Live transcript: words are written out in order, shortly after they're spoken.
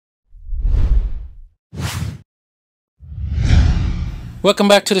Welcome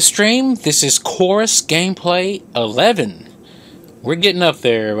back to the stream. This is Chorus Gameplay 11. We're getting up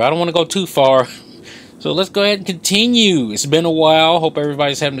there. I don't want to go too far. So let's go ahead and continue. It's been a while. Hope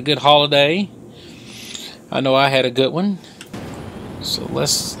everybody's having a good holiday. I know I had a good one. So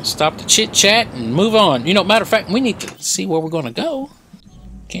let's stop the chit-chat and move on. You know, matter of fact, we need to see where we're going to go.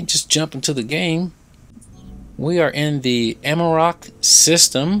 Can't just jump into the game. We are in the Amarok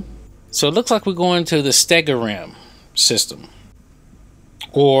system. So it looks like we're going to the Stegoram system.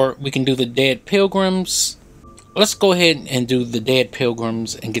 Or we can do the Dead Pilgrims. Let's go ahead and do the Dead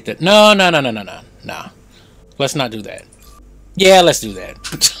Pilgrims and get that. No. Let's not do that. Yeah, let's do that.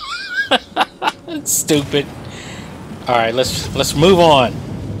 It's stupid. Alright, let's move on.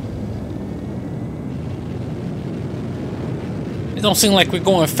 It don't seem like we're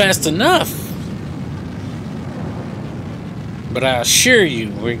going fast enough. But I assure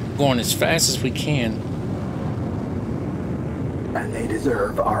you, we're going as fast as we can. And they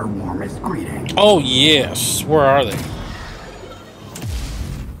deserve our warmest greeting. Oh, yes. Where are they?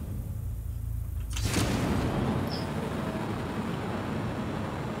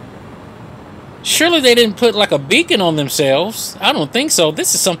 Surely they didn't put like a beacon on themselves. I don't think so.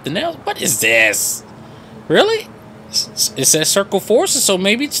 This is something else. What is this? Really? It says Circle Forces, so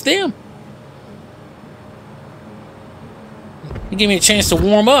maybe it's them. You give me a chance to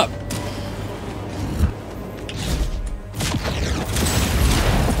warm up.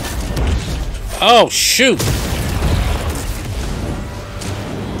 Oh, shoot.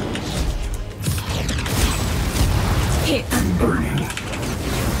 Hit. I'm burning.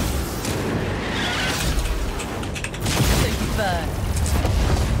 Super.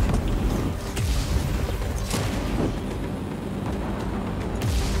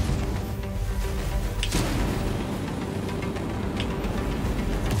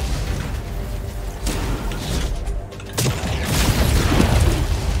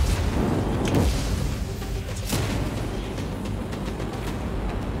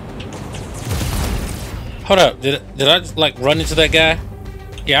 Hold up, did I like run into that guy?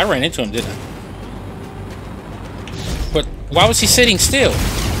 Yeah, I ran into him, didn't I? But why was he sitting still?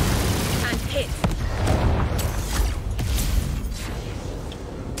 And hit.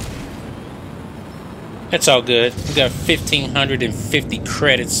 That's all good. We got 1,550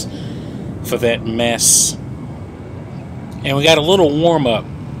 credits for that mess. And we got a little warm-up.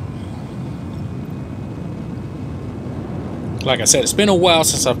 Like I said, it's been a while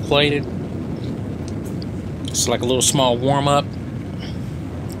since I've played it. It's like a little small warm-up.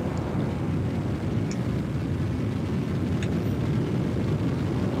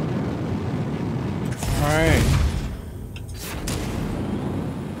 Alright.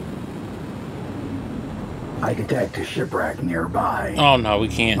 I detect a shipwreck nearby. Oh no, we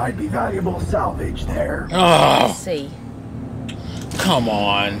can't. Might be valuable salvage there. Oh, Let's see. come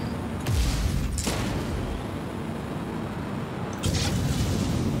on.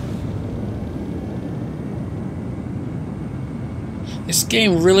 This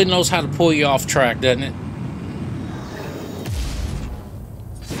game really knows how to pull you off track, doesn't it?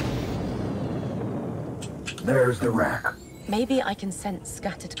 There's the wreck. Maybe I can sense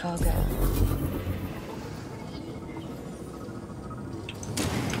scattered cargo.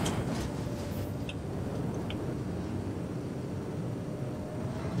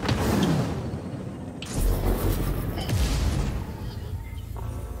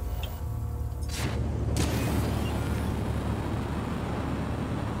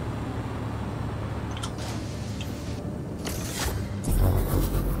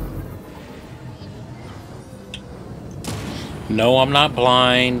 No, I'm not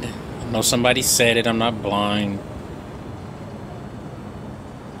blind. I know somebody said it. I'm not blind.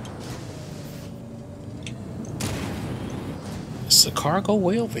 Is the cargo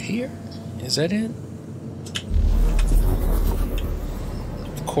way over here? Is that it?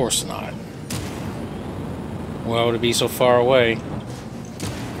 Of course not. Why would it be so far away?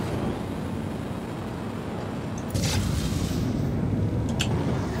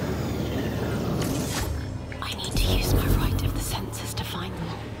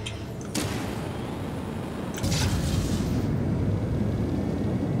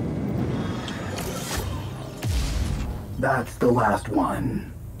 That's the last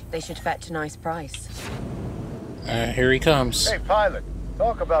one. They should fetch a nice price. Here he comes. Hey, pilot.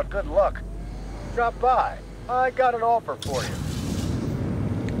 Talk about good luck. Drop by. I got an offer for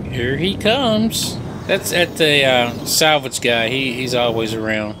you. Here he comes. That's at the salvage guy. He's always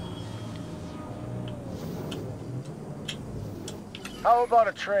around. How about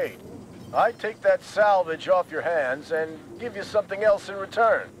a trade? I take that salvage off your hands and give you something else in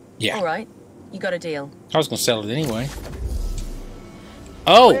return. Yeah. All right. You got a deal. I was going to sell it anyway.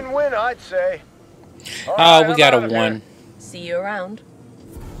 Oh! Win-win, I'd say. All Oh, right, we I'm got a out of here. 1. See you around.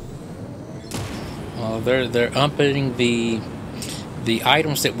 Well, they're upping the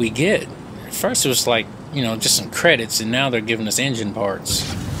items that we get. At first it was like, you know, just some credits, and now they're giving us engine parts.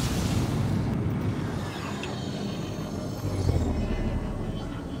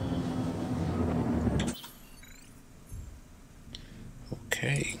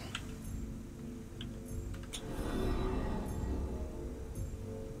 Okay.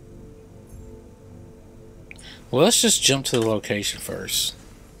 Well, let's just jump to the location first.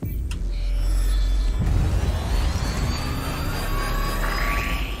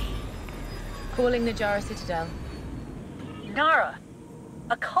 Calling Nara Citadel. Nara,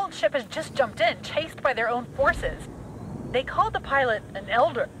 a cult ship has just jumped in, chased by their own forces. They called the pilot an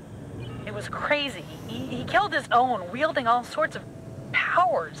elder. It was crazy. He killed his own, wielding all sorts of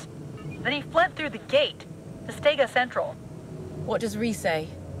powers. Then he fled through the gate to Stega Central. What does Ree say?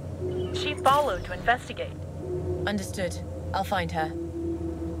 She followed to investigate. Understood. I'll find her.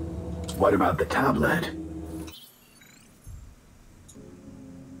 What about the tablet?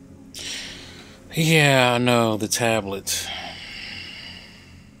 Yeah, I know, the tablet.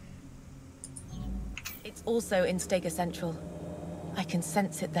 It's also in Stega Central. I can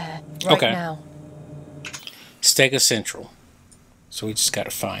sense it there, right now. Stega Central. So we just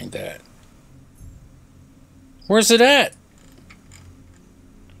gotta find that. Where's it at?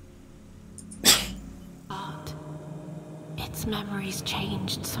 But its memories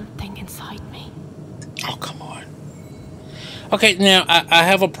changed something inside me. Oh, come on. Okay, now, I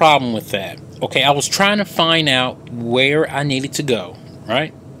have a problem with that. Okay, I was trying to find out where I needed to go,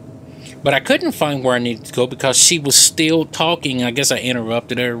 right? But I couldn't find where I needed to go because she was still talking. I guess I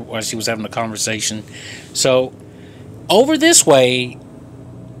interrupted her while she was having a conversation. So, over this way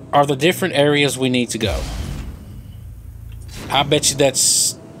are the different areas we need to go. I bet you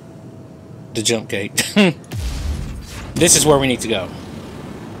that's the jump gate. This is where we need to go.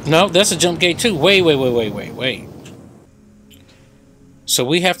 No, that's a jump gate too. Wait. So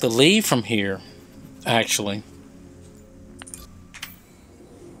we have to leave from here, actually.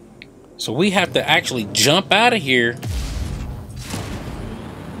 So we have to actually jump out of here.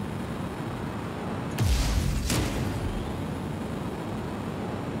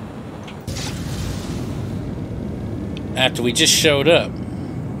 After we just showed up.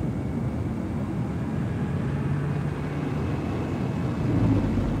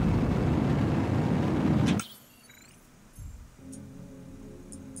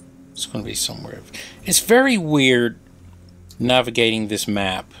 It's going to be somewhere. It's very weird navigating this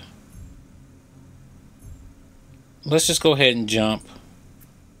map. Let's just go ahead and jump.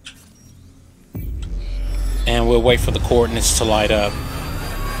 And we'll wait for the coordinates to light up.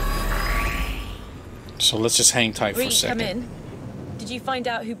 So let's just hang tight for a second. Come in. Did you find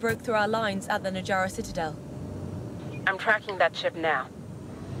out who broke through our lines at the Nara Citadel? I'm tracking that ship now.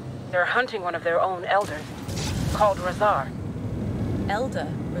 They're hunting one of their own elders, called Razar.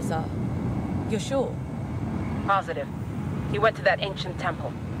 Elder Razar? You're sure? Positive. He went to that ancient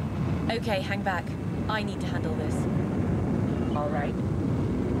temple. Okay, hang back. I need to handle this. All right.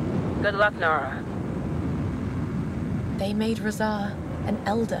 Good luck, Nara. They made Razar an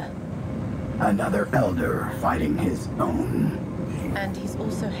elder. Another elder fighting his own. And he's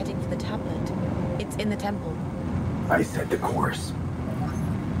also heading for the tablet. It's in the temple. I set the course.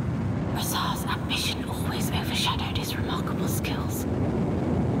 Razar's ambition always overshadowed his remarkable skills.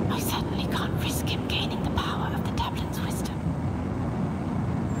 I certainly can't risk him gaining the power of the tablet's wisdom.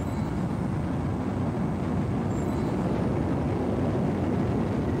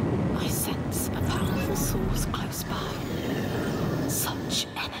 I sense a powerful source close by. Such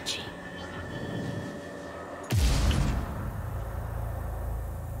energy.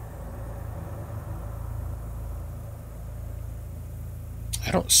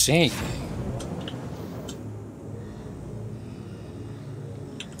 I don't see anything.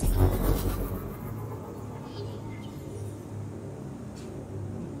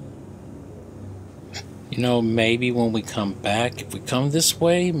 You know, maybe when we come back, if we come this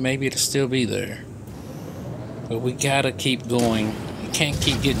way, maybe it'll still be there. But we gotta keep going. You can't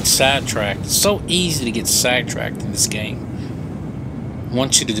keep getting sidetracked. It's so easy to get sidetracked in this game. It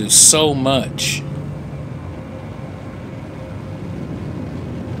wants you to do so much.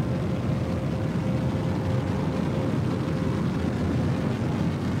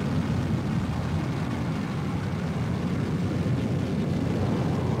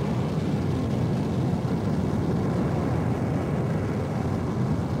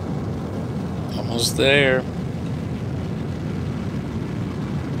 Almost there.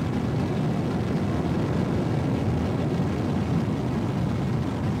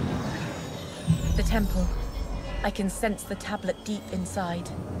 temple. I can sense the tablet deep inside.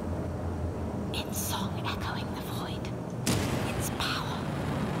 Its song echoing the void. Its power.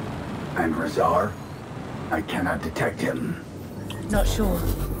 And Razar? I cannot detect him. Not sure,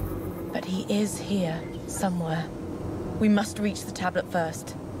 but he is here somewhere. We must reach the tablet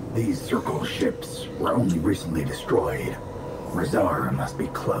first. These circle ships were only recently destroyed. Razar must be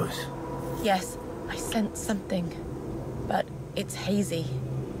close. Yes, I sense something, but it's hazy.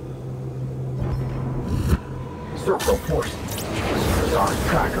 Circle force. Razar's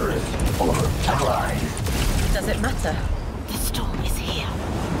trackers or allies. Does it matter? The storm is here.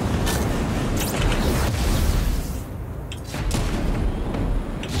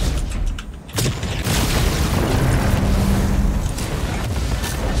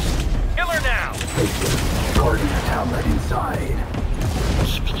 Guarding the tablet inside.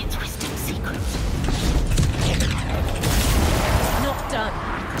 Keeping its wisdom secret. Not done.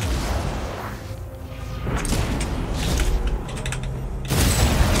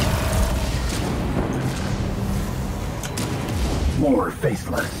 More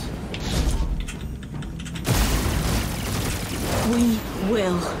faceless. We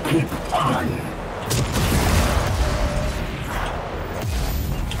will. Keep on.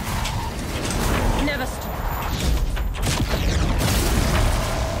 Never stop.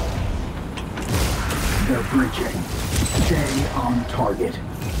 They're breaching. Stay on target.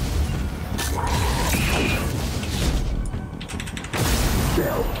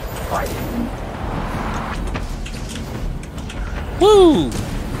 Still fighting. Woo!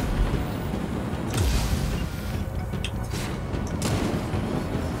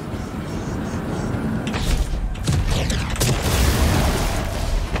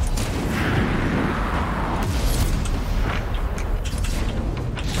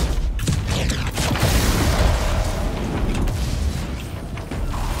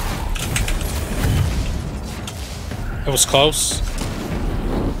 It was close.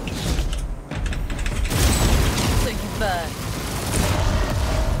 So you burn.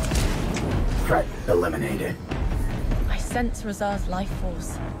 Threat eliminated. I sense Razar's life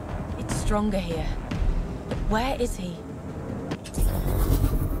force. It's stronger here. But where is he?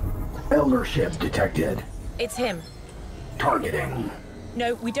 Elder ship detected. It's him. Targeting.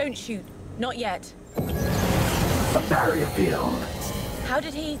 No, we don't shoot. Not yet. A barrier field. How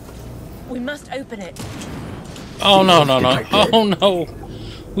did he... We must open it. Oh no, no, no. Oh no.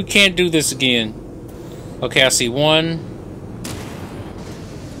 We can't do this again. Okay, I see one.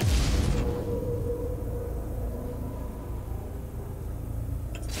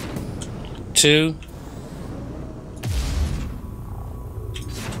 Two.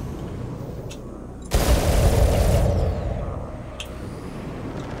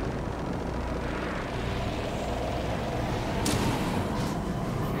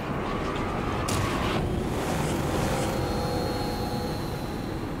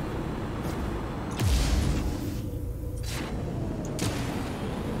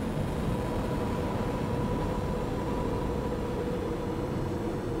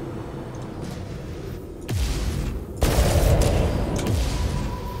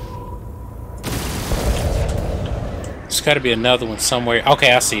 There's got to be another one somewhere.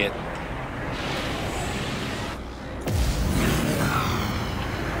 Okay, I see it.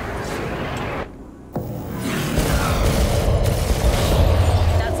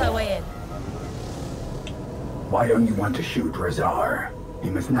 That's our way in. Why don't you want to shoot Razar? He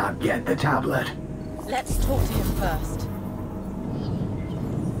must not get the tablet. Let's talk to him first.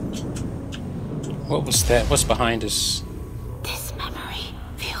 What was that? What's behind us? This memory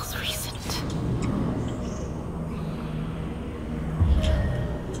feels recent.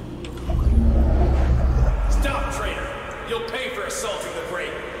 Stop, traitor! You'll pay for assaulting the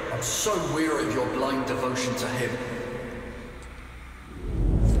Great. I'm so weary of your blind devotion to him.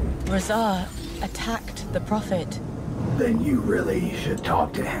 Razar attacked the Prophet. Then you really should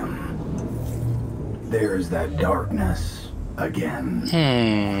talk to him. There's that darkness again.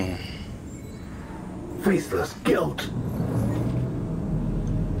 Faceless guilt.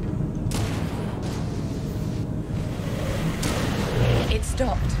 It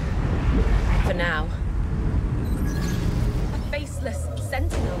stopped. For now. A faceless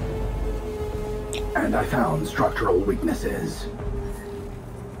sentinel. And I found structural weaknesses.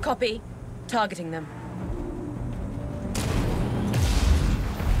 Copy. Targeting them.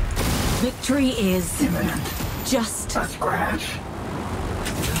 Victory is Imminent. just A scratch.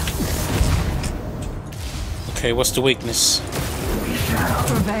 Okay, what's the weakness? We shall.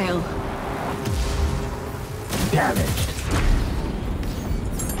 prevail. Damaged.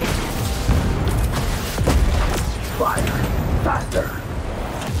 Fire. Faster.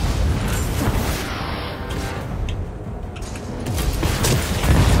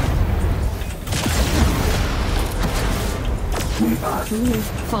 us. Move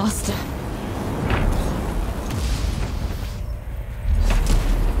faster.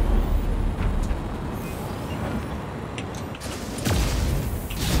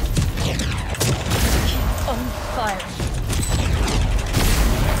 Keep on firing.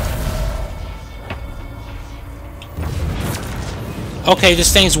 Okay,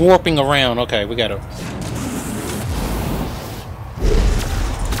 this thing's warping around. Okay, we gotta.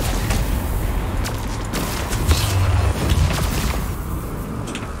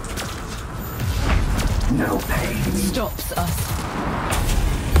 No pain. Stops us.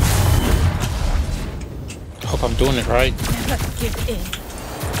 Hope I'm doing it right. Never give in.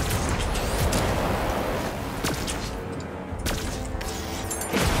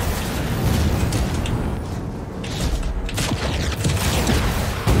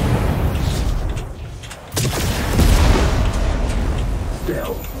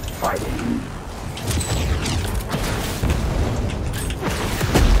 Still fighting.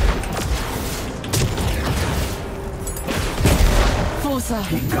 Forza.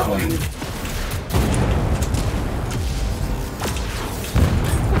 Keep going.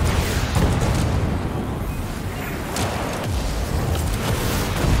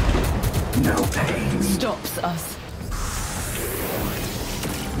 No pain. Stops us.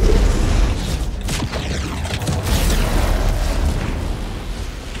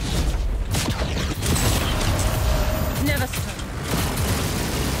 Never stop.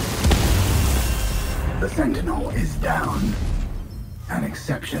 The Sentinel is down. An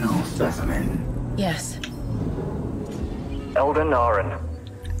exceptional specimen. Yes. Elder Nara.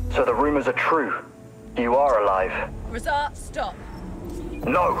 So the rumors are true. You are alive. Razar, stop.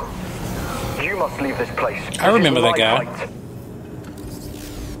 No! You must leave this place. I remember that guy. Fight.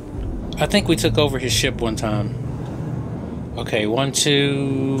 I think we took over his ship one time. Okay, 1,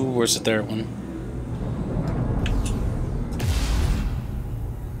 2. Where's the third one?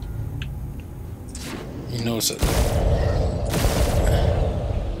 You know it's a.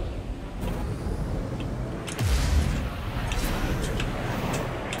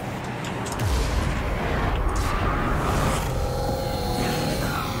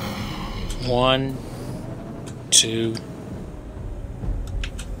 One, 2,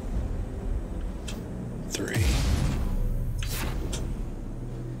 3.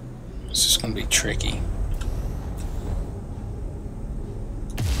 This is gonna be tricky.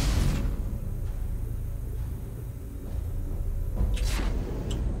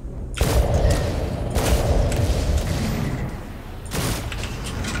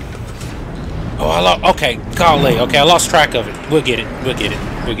 Oh, okay, golly. Okay, I lost track of it. We'll get it. We'll get it.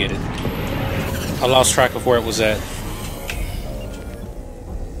 We'll get it. I lost track of where it was at.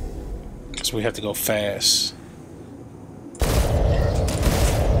 So we have to go fast.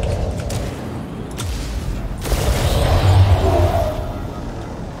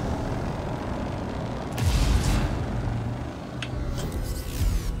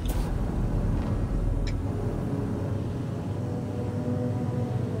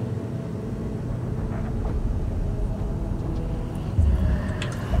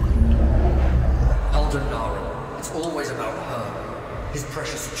 Nara. It's always about her. His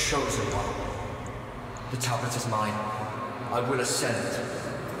precious chosen one. The tablet is mine. I will ascend.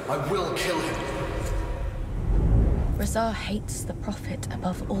 I will kill him. Razar hates the Prophet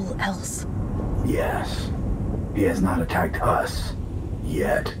above all else. Yes. He has not attacked us.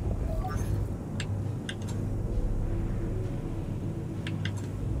 Yet.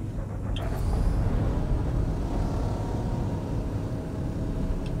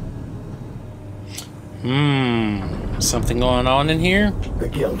 Something going on in here? The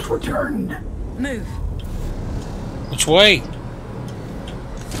guild returned. Move. Which way?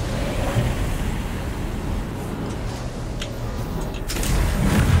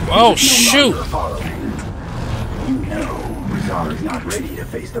 Oh, shoot! You know, Razar is not ready to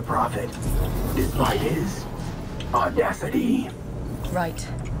face the Prophet, despite his audacity. Right.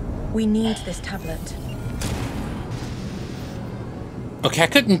 We need this tablet. Okay, I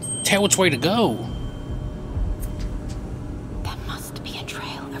couldn't tell which way to go. There must be a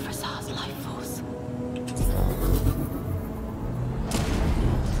trail of Razar's life force.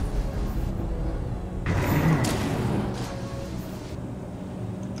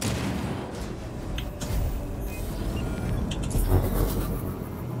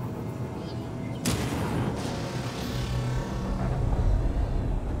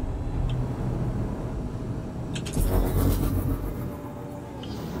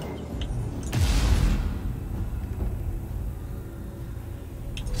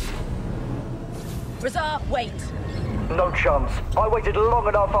 Razar, wait. No chance. I waited long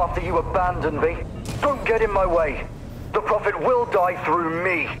enough after you abandoned me. Don't get in my way. The The Prophet will die through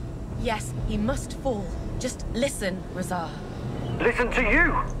me. Yes, he must fall. Just listen, Razar. Listen to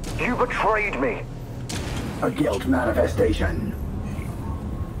you! You betrayed me! A guilt manifestation.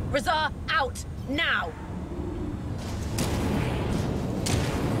 Razar, out! Now!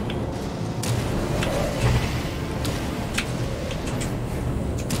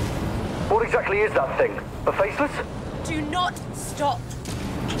 What exactly is that thing? A faceless? Do not stop!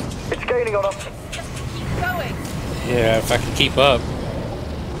 It's gaining on us. Just keep going! Yeah, if I can keep up.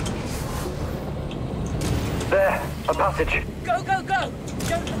 There, a passage. Go, go, go!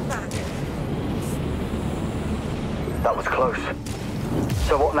 Don't look back. That was close.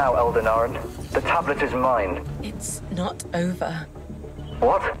 So what now, Elder Naren? The tablet is mine. It's not over.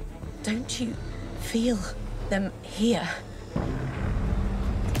 What? Don't you feel them here?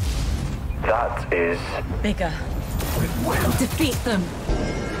 That is... Bigger. Defeat them!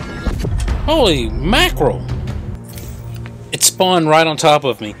 Holy mackerel! It spawned right on top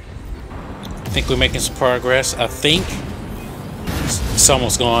of me. I think we're making some progress. I think it's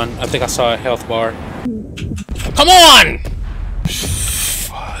almost gone. I think I saw a health bar. Come on!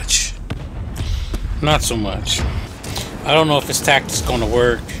 Fudge. Not so much. I don't know if this tactic's gonna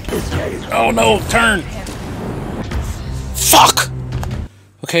work. Oh no, turn! Fuck!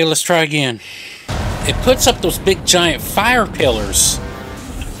 Okay, let's try again. It puts up those big giant fire pillars.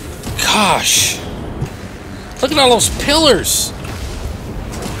 Gosh. Look at all those pillars.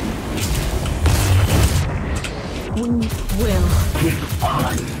 We will.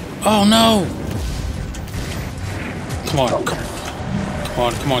 Oh no! Come on, come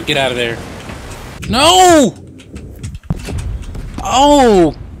on, come on, get out of there. No!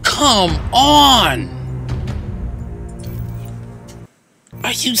 Oh, come on!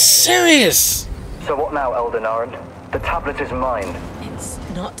 Are you serious? So what now, Elder Naren? The tablet is mine. It's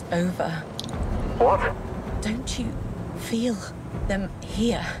not over. What? Don't you feel them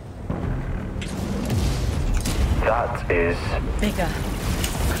here? That is... Bigger.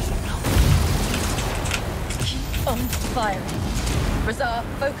 Keep on firing. Razar,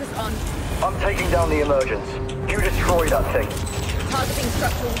 focus on I'm taking down the emergence. You destroy that thing. targeting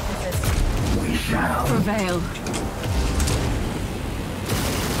structural weaknesses. We shall Prevail.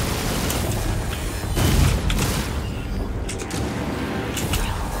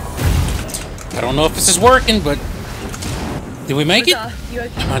 I don't know if this is working, but did we make it? Razar, you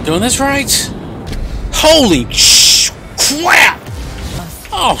okay? Am I doing this right? Holy crap!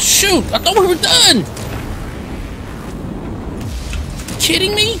 Oh shoot! I thought we were done.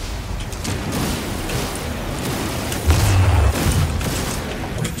 Kidding me?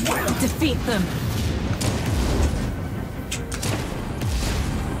 Defeat them.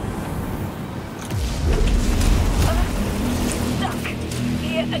 Stuck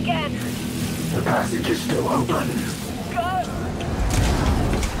here again. The passage is still open. Go.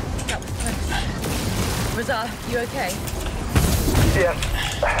 That was close. Razar, you okay? Yes.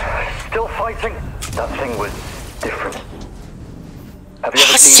 Still fighting? That thing was different. Have you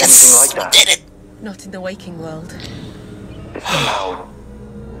ever seen anything like that? Did it! Not in the waking world. It somehow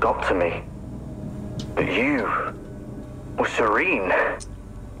got to me. But you were serene.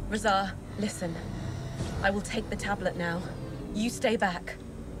 Razar, listen. I will take the tablet now. You stay back.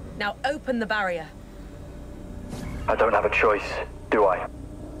 Now open the barrier. I don't have a choice, do I?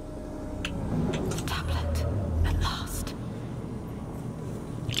 The tablet, at last.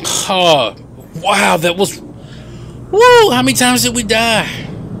 Oh, wow, that was... Woo! How many times did we die?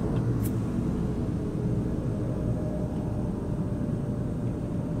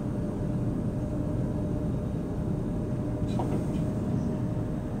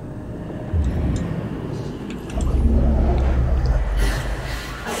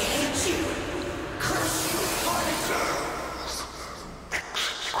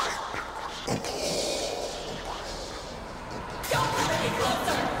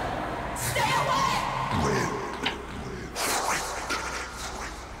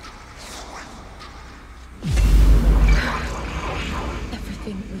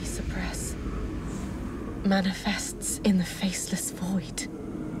 Everything we suppress manifests in the faceless void,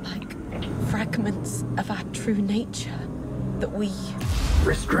 like fragments of our true nature that we...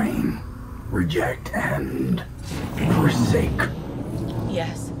 Restrain, reject, and forsake.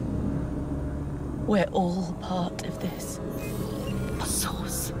 Yes. We're all part of this. A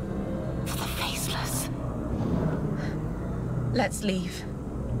source for the faceless. Let's leave.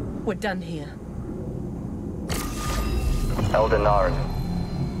 We're done here. Elder Naren.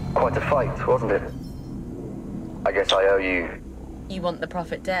 Quite a fight, wasn't it? I guess I owe you... You want the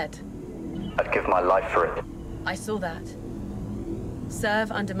Prophet dead? I'd give my life for it. I saw that.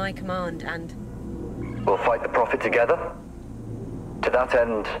 Serve under my command and We'll fight the Prophet together? To that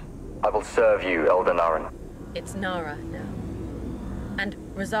end, I will serve you, Elder Naren. It's Nara now. And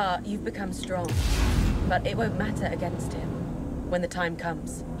Razar, you've become strong. But it won't matter against him when the time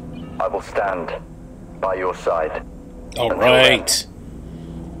comes. I will stand by your side. All right.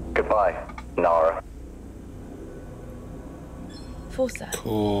 Goodbye, Nara. Forza.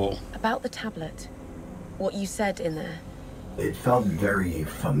 Cool. About the tablet. What you said in there. It felt very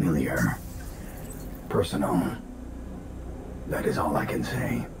familiar. Personal. That is all I can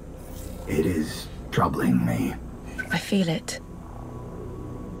say. It is troubling me. I feel it.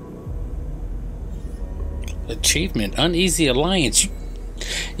 Achievement, Uneasy Alliance.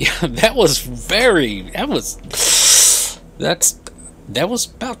 Yeah, that was that was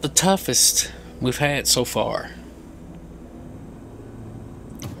about the toughest we've had so far.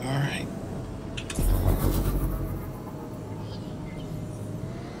 Alright.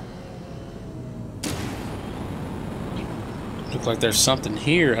 Look like there's something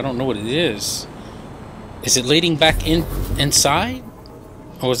here. I don't know what it is. Is it leading back inside?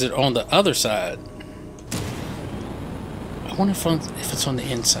 Or is it on the other side? I wonder if it's on the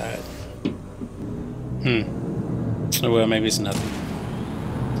inside. Oh well, maybe it's nothing.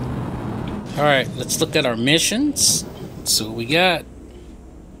 Alright, let's look at our missions. See what we got.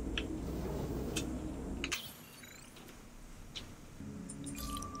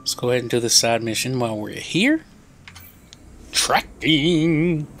 Let's go ahead and do the side mission while we're here.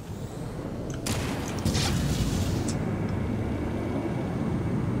 Tracking.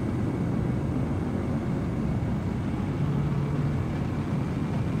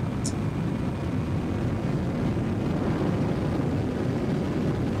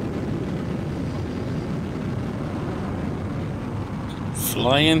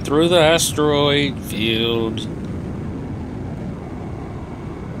 Flying through the asteroid field.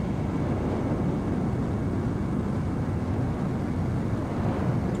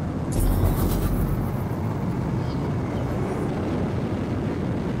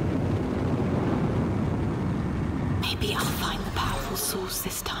 Maybe I'll find the powerful source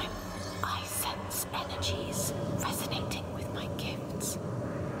this time. I sense energies resonating with my gifts.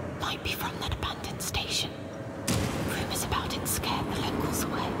 Might be from that abandoned station. Rumors about it scare the locals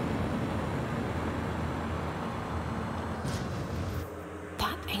away.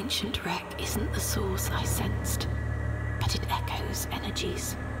 That ancient wreck isn't the source I sensed, but it echoes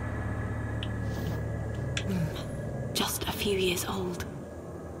energies. Just a few years old.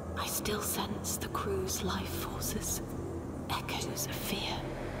 I still sense the crew's life forces. Echoes of fear,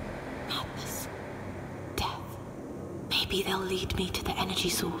 madness, death. Maybe they'll lead me to the energy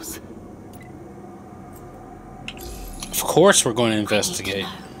source. Of course we're going to investigate.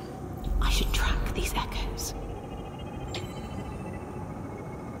 I should track these echoes.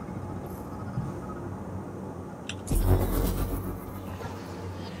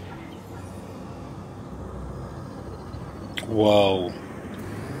 Whoa.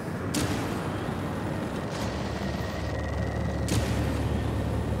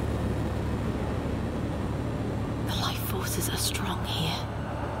 The life forces are strong here.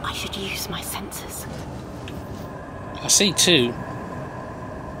 I should use my senses. I see two.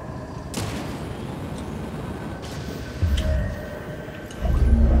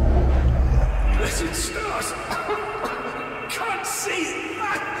 Blessed stars! Can't see it!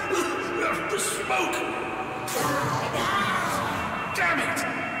 The smoke! Damn it!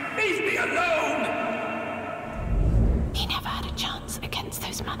 Leave me alone! He never had a chance against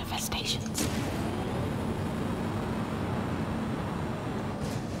those manifestations.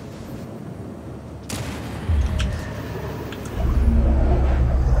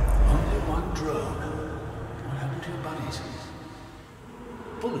 Only one drone. What happened to your buddies?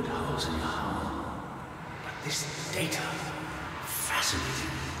 Bullet holes in your hull. But this data,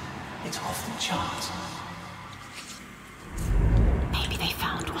 fascinating. It's off the charts. Maybe they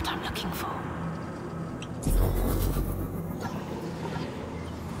found what I'm looking for.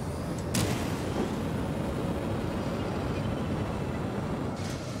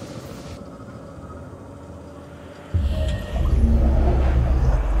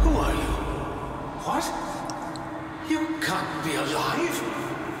 Who are you? What? You can't be alive!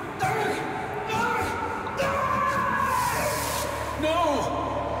 No!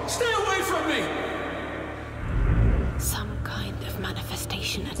 Stay away from me! Some kind of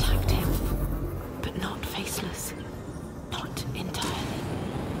manifestation attacked him, but not faceless. Not entirely.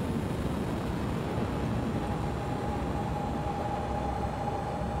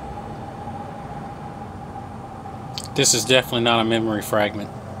 This is definitely not a memory fragment.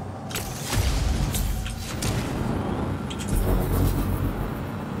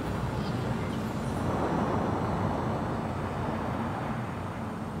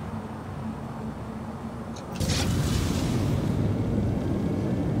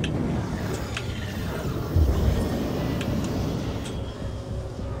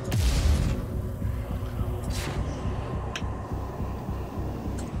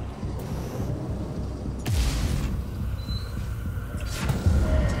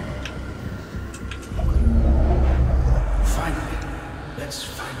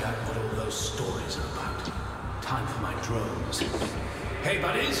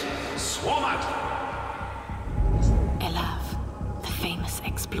 is. Swarm out. Elav, the famous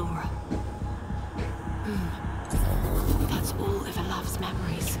explorer. That's all of Elav's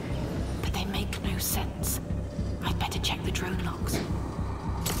memories, but they make no sense. I'd better check the drone logs.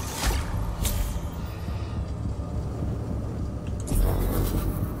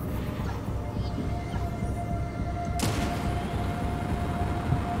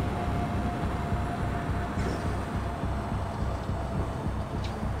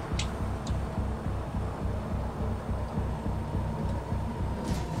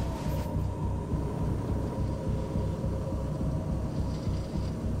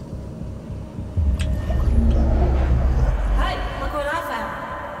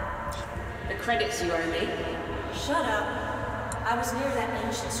 Credits you owe me. Shut up. I was near that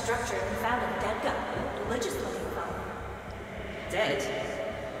ancient structure and found a dead guy. Religious looking fellow. Dead?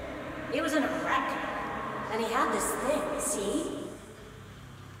 He was in a wreck. And he had this thing, see?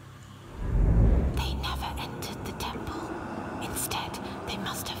 They never entered the temple. Instead, they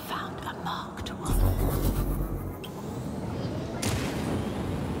must have found a marked one.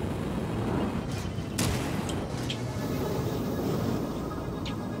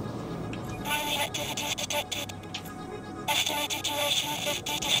 Activities detected. Estimated duration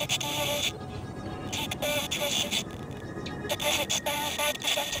 50 to 60 years. Peak oil traces. Deposits only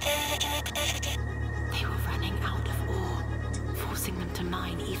 5% of their original capacity. They were running out of ore, forcing them to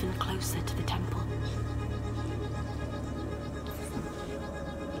mine even closer to the temple.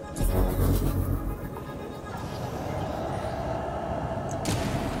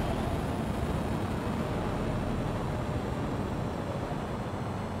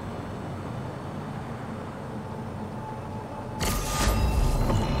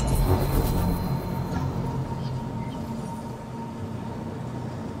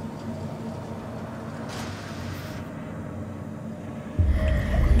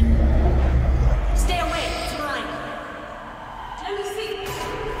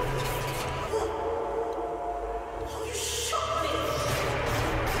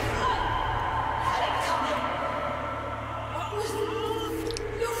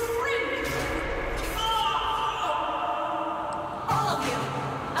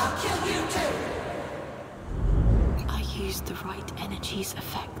 The right energy's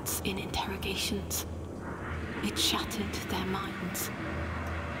effects in interrogations. It shattered their minds,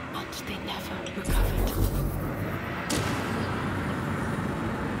 and they never recovered.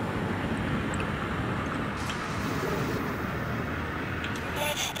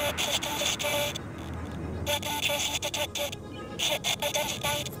 Life support system destroyed. Weapon traces detected. Ships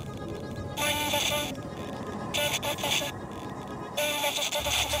identified. Mining vessel. Transport vessel. All registered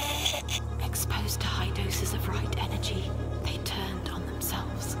as civilian ships. Exposed to high doses of right energy, they turned on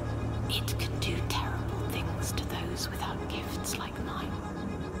themselves. It can do terrible things to those without gifts like mine.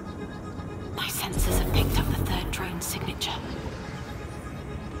 My sensors have picked up the third drone's signature.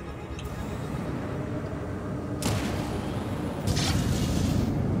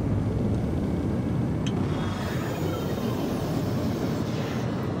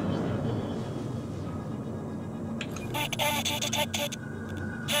 Right energy detected.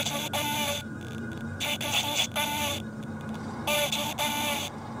 Pattern unknown. Frequencies unknown. Origin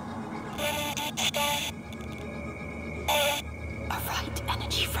unknown. Running deep sky. A right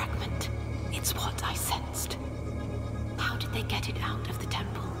energy fragment. It's what I sensed. How did they get it out of the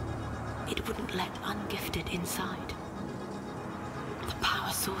temple? It wouldn't let ungifted inside. The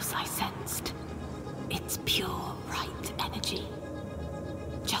power source I sensed. It's pure right energy.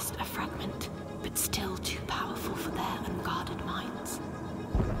 Just a fragment, but still too powerful for their unguarded minds.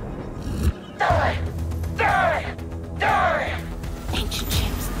 Die! Die! Die! Ancient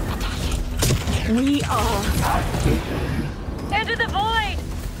ships attacking. We are... Into the void!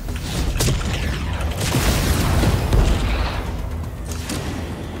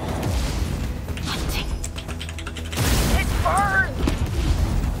 Hunting. It burns!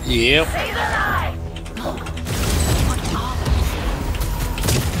 Yep. See the light! What are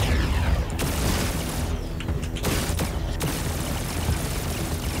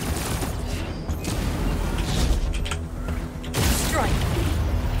Strike.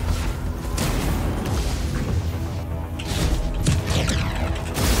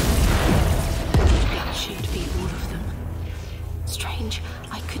 That should be all of them. Strange,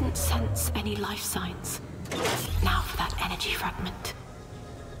 I couldn't sense any life signs. Now for that energy fragment.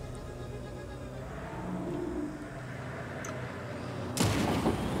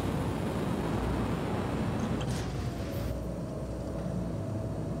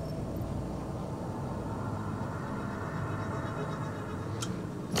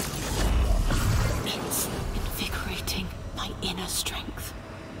 It's invigorating my inner strength.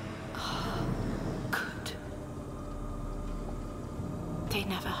 They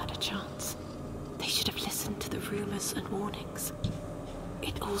never had a chance. They should have listened to the rumors and warnings.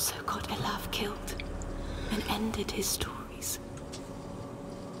 It also got Elav killed and ended his stories.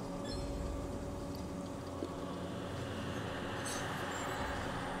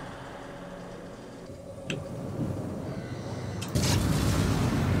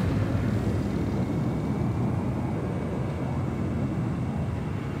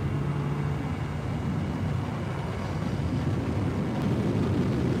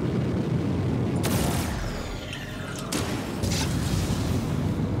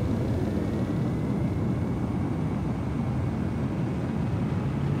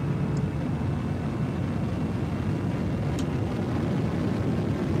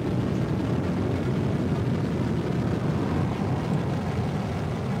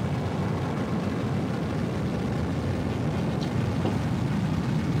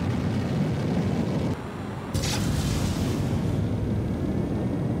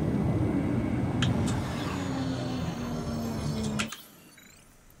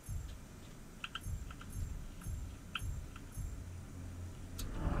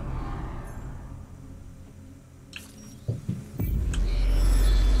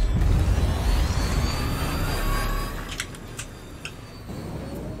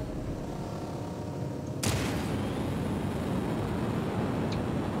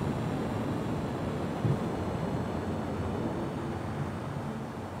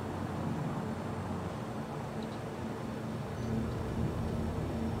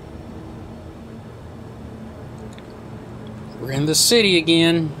 We're in the city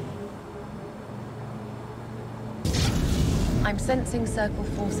again. I'm sensing circle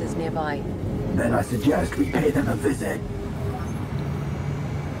forces nearby. Then I suggest we pay them a visit.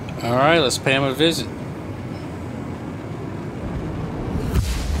 Alright, let's pay him a visit.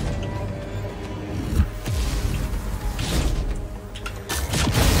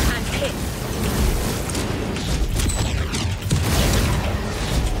 And hit.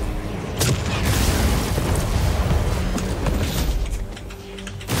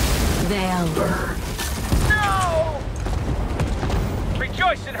 They'll No!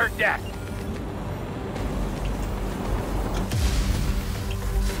 Rejoice in her death!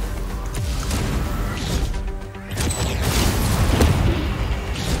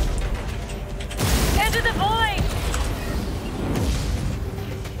 Into the void!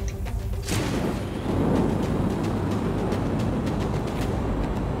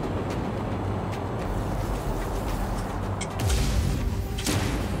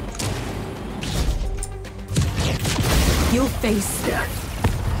 You'll face death.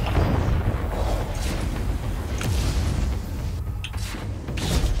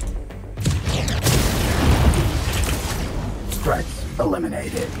 Threats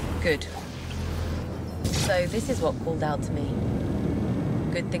eliminated. Good. So this is what called out to me.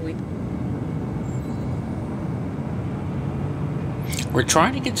 Good thing we... We're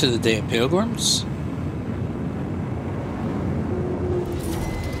trying to get to the Dead Pilgrims.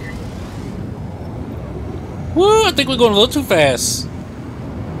 Woo! I think we're going a little too fast.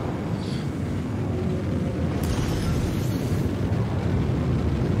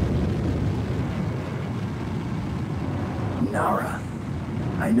 Nara.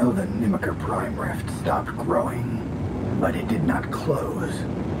 I know the Nimiker Prime Rift stopped growing, but it did not close.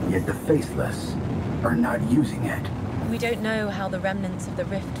 Yet the Faceless are not using it. We don't know how the remnants of the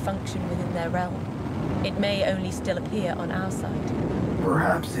rift function within their realm. It may only still appear on our side.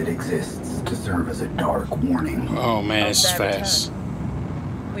 Perhaps it exists to serve as a dark warning. Oh man, it's Of their fast.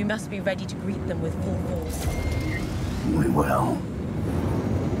 return. We must be ready to greet them with full force. We will.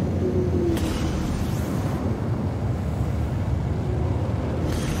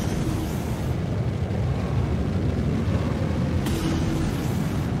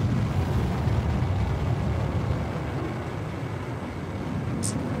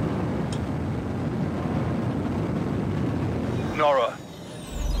 Nara,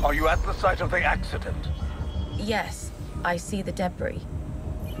 are you at the site of the accident? Yes, I see the debris.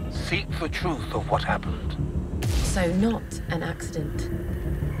 Seek the truth of what happened. So not an accident.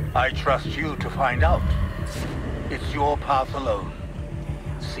 I trust you to find out. It's your path alone,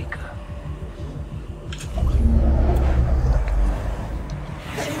 Seeker.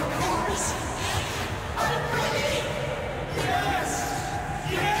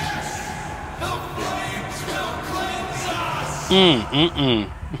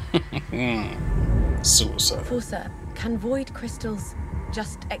 Suicide. Forcer, can void crystals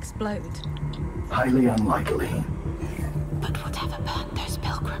just explode? Highly unlikely. But whatever burned those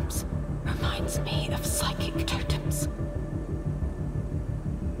pilgrims reminds me of psychic totems.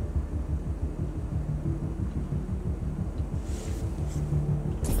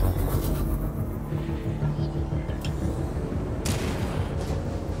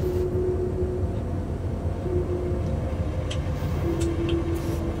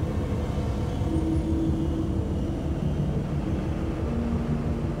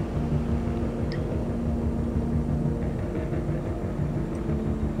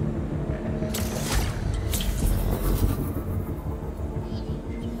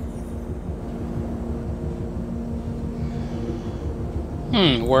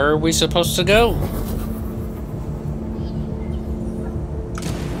 Where are we supposed to go?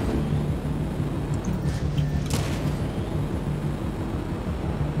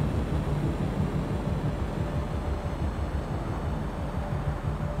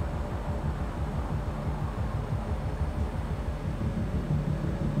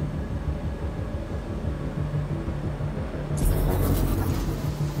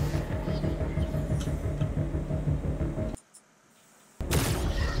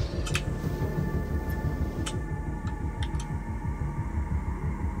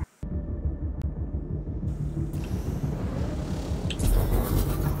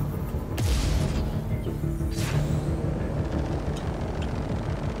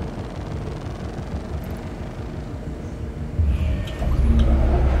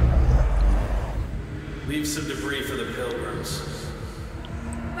 Leave some debris for the pilgrims.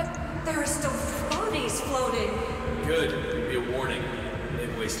 But there are still bodies floating. Good. It'll be a warning.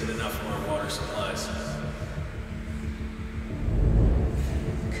 They've wasted enough of our water supplies.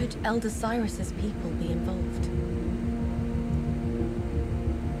 Could Elder Cyrus's people be involved?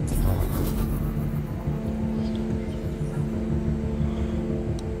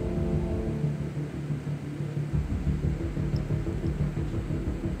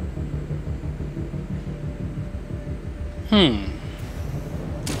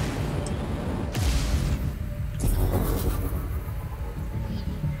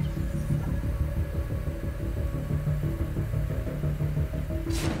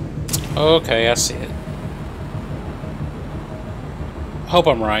 Okay, I see it. Hope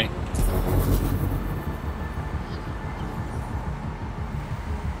I'm right.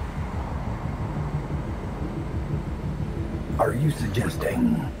 Are you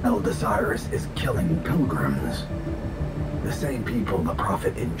suggesting Elder Cyrus is killing pilgrims? The same people the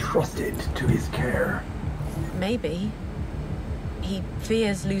Prophet entrusted to his care? Maybe. He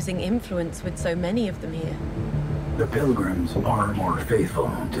fears losing influence with so many of them here. The pilgrims are more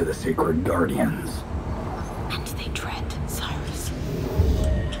faithful to the sacred guardians. And they dread Cyrus.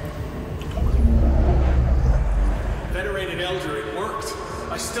 Venerated Elder, it worked.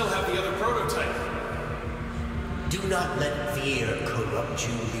 I still have the other prototype. Do not let fear corrupt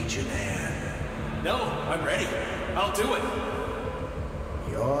you, Legionnaire. No, I'm ready. I'll do it.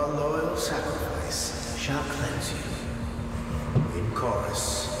 Your loyal sacrifice shall cleanse you. In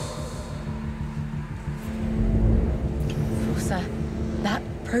chorus. Sir, that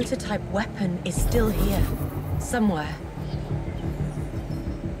prototype weapon is still here. Somewhere.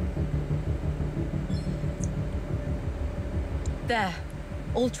 There.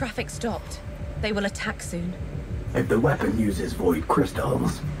 All traffic stopped. They will attack soon. If the weapon uses void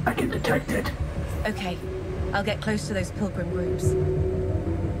crystals, I can detect it. Okay. I'll get close to those pilgrim groups.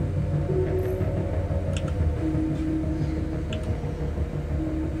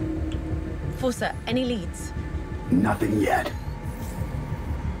 Forza, any leads? Nothing yet.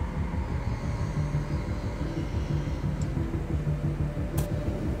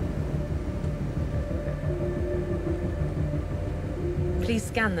 Please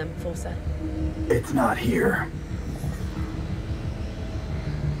scan them, Forza. It's not here.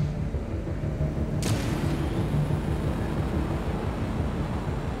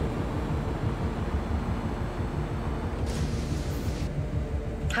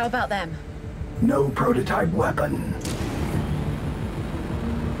 How about them? No prototype weapon.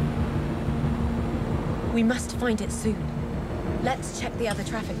 We must find it soon. Let's check the other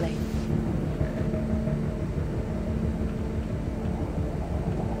traffic lane.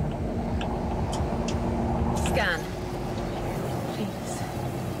 Scan. Please.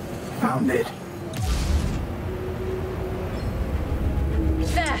 Found it.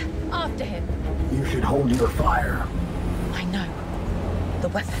 There! After him! You should hold your fire. I know. The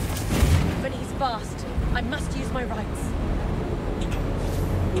weapon. But he's fast. I must use my rights.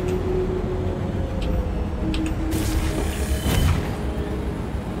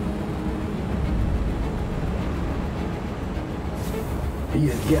 He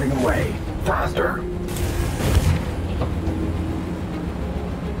is getting away. Faster.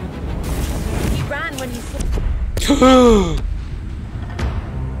 He ran when he saw...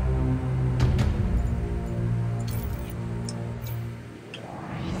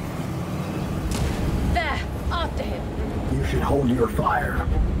 Hold your fire.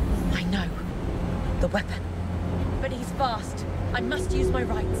 I know. The weapon. But he's fast. I must use my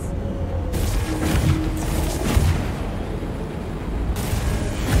rights.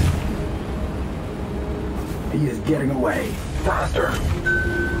 He is getting away. Faster.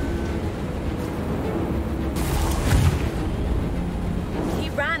 He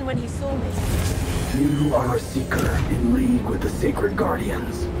ran when he saw me. You are a seeker in league with the Sacred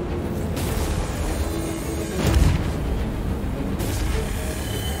Guardians.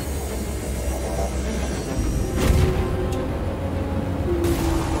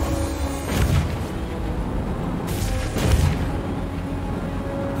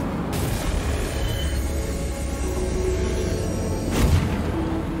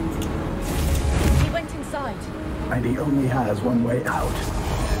 He went inside. And he only has one way out.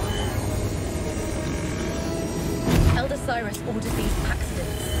 Elder Cyrus ordered these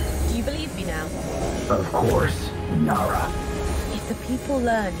accidents. Do you believe me now? Of course, Nara. If the people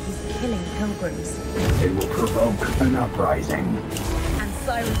learn he's killing pilgrims, It will provoke an uprising and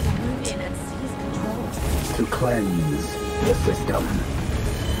Cyrus will move in and seize control. to cleanse the system.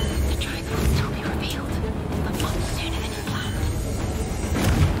 The truth will still be revealed, but much sooner than he planned.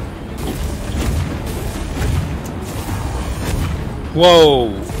 Whoa!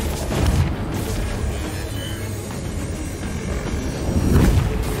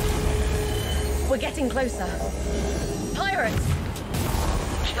 We're getting closer. Pirates!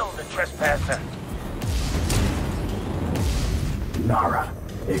 Kill the trespasser. Nara,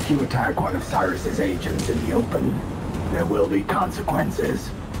 if you attack one of Cyrus's agents in the open, there will be consequences.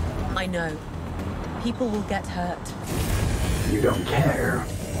 I know. People will get hurt. You don't care.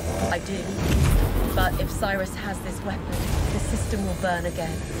 I do. But if Cyrus has this weapon, the system will burn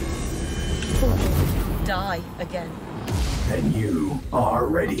again. People will die again. Then you are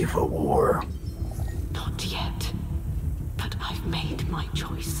ready for war. Not yet. But I've made my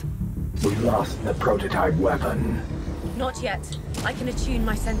choice. We lost the prototype weapon. Not yet. I can attune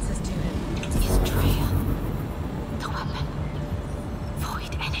my sensors to him. Is Drea the weapon?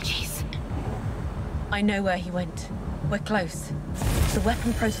 Void energies. I know where he went. We're close. The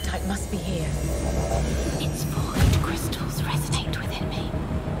weapon prototype must be here. Its void crystals resonate within me.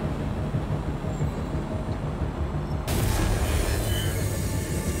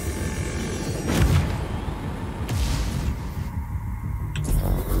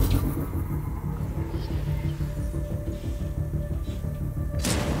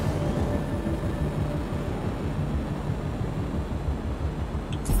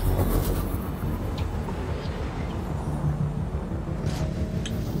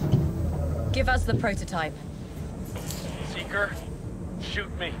 Give us the prototype. Seeker, shoot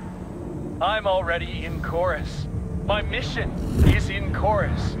me. I'm already in chorus. My mission is in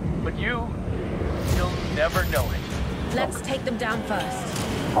chorus. But you'll never know it. Let's take them down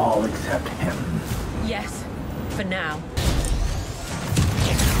first. All except him. Yes, for now.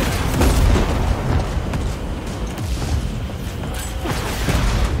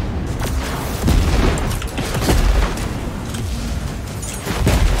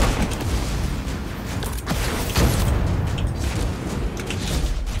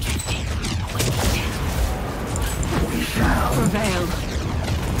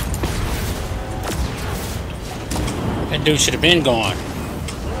 That dude should have been gone.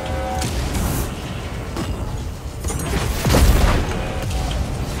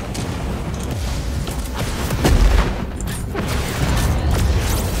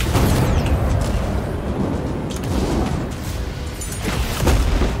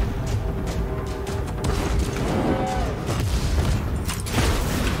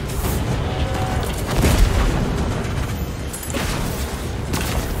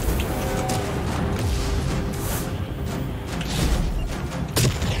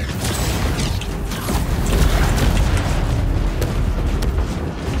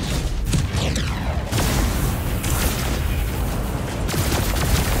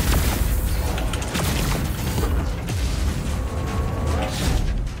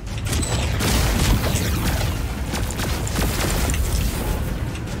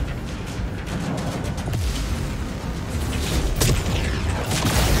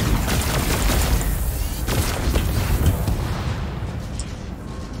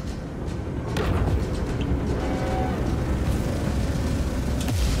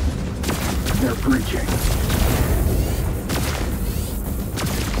 They're breaching.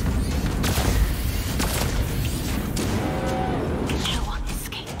 No one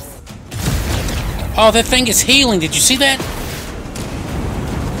escapes. Oh, that thing is healing. Did you see that?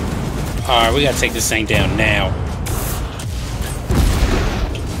 Alright, we gotta take this thing down now.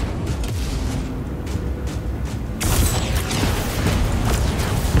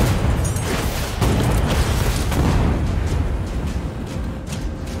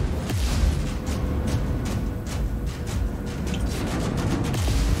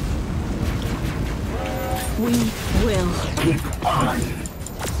 We will. Keep on.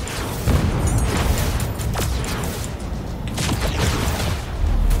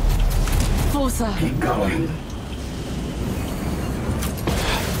 Force closer. Keep going.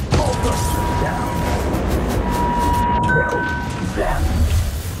 All thrusters down. Kill them.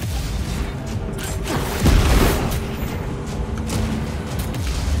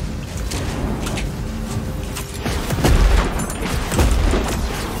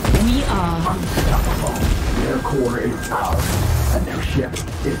 We are unstoppable. Their core is ours, and their ship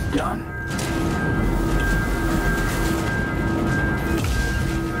is done.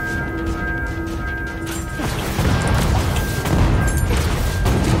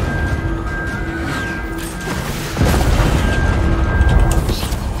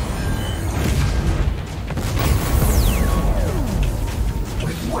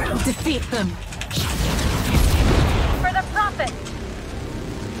 defeat them. For the Prophet!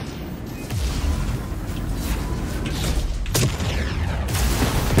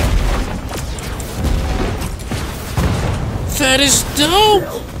 That is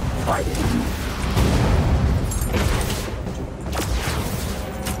dope!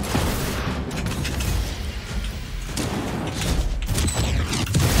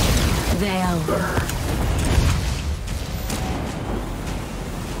 They are.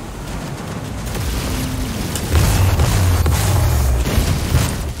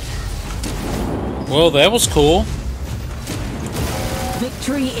 Well, that was cool.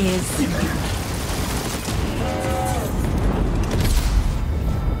 Victory is imminent.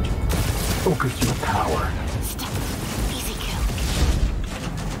 Focus your power. Easy kill.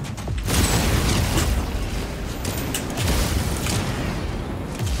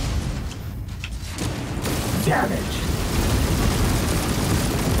 Damage.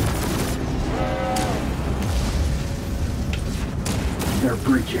 They're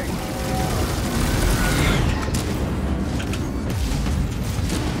breaching.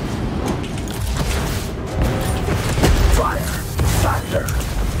 Fire. Faster.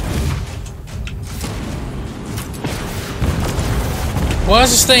 Why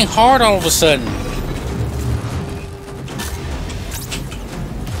is this thing hard all of a sudden?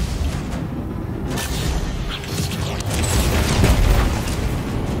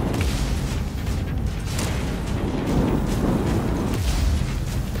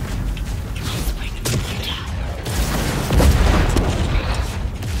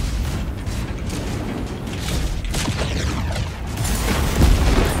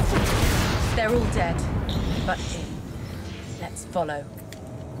 They're all dead, but him. Let's follow.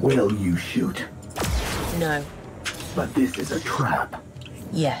 Will you shoot? No. But this is a trap.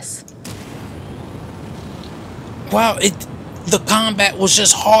 Yes. Wow, the combat was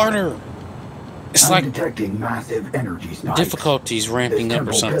just harder. It's I'm like detecting massive energy spikes. difficulties ramping This up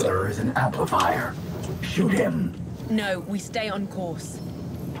or temple something. pillar is an amplifier. Shoot him. No, we stay on course.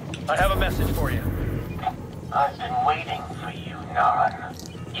 I have a message for you. I've been waiting for you, Nara.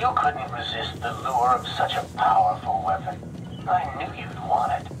 You couldn't resist the lure of such a powerful weapon. I knew you'd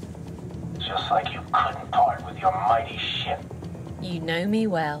want it. Just like you couldn't part with your mighty ship. You know me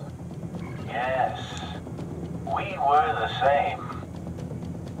well. Yes, we were the same.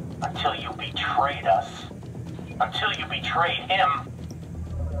 Until you betrayed us. Until you betrayed him.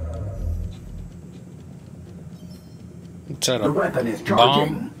 Is that a The weapon is bomb?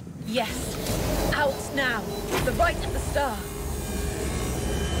 charging. Yes. Out now. The right of the star.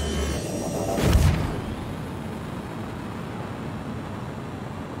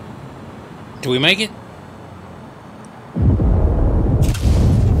 Do we make it?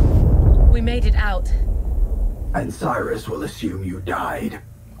 We made it out. And Cyrus will assume you died.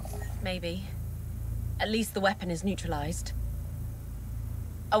 Maybe. At least the weapon is neutralized.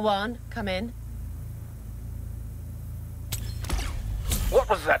 Awan, come in. What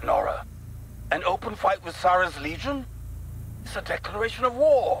was that, Nara? An open fight with Sarah's Legion? It's a declaration of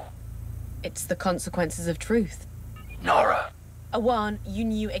war. It's the consequences of truth. Nara. Awan, you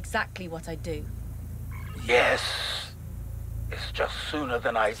knew exactly what I'd do. Yes. It's just sooner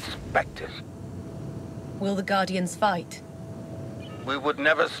than I expected. Will the Guardians fight? We would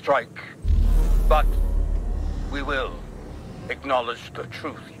never strike. But we will acknowledge the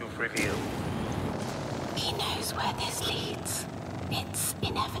truth you've revealed. He knows where this leads. It's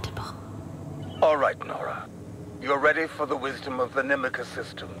inevitable. All right, Nora. You're ready for the wisdom of the Nimica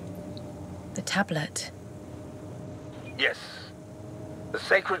system. The tablet. Yes. The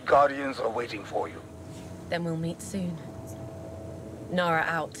sacred guardians are waiting for you. Then we'll meet soon. Nara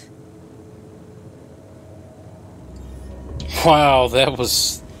out. Wow, that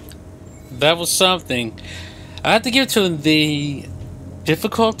was something. I have to give it to the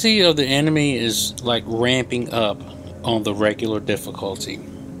difficulty of the enemy is like ramping up on the regular difficulty.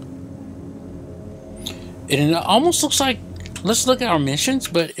 And it almost looks like, let's look at our missions,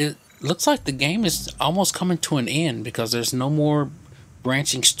 but looks like the game is almost coming to an end because there's no more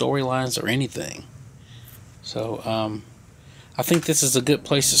branching storylines or anything. So I think this is a good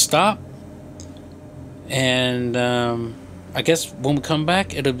place to stop. And I guess when we come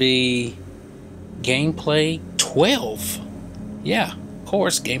back, it'll be gameplay 12. Yeah, of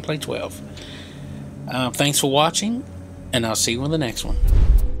course, gameplay 12. Thanks for watching, and I'll see you in the next one.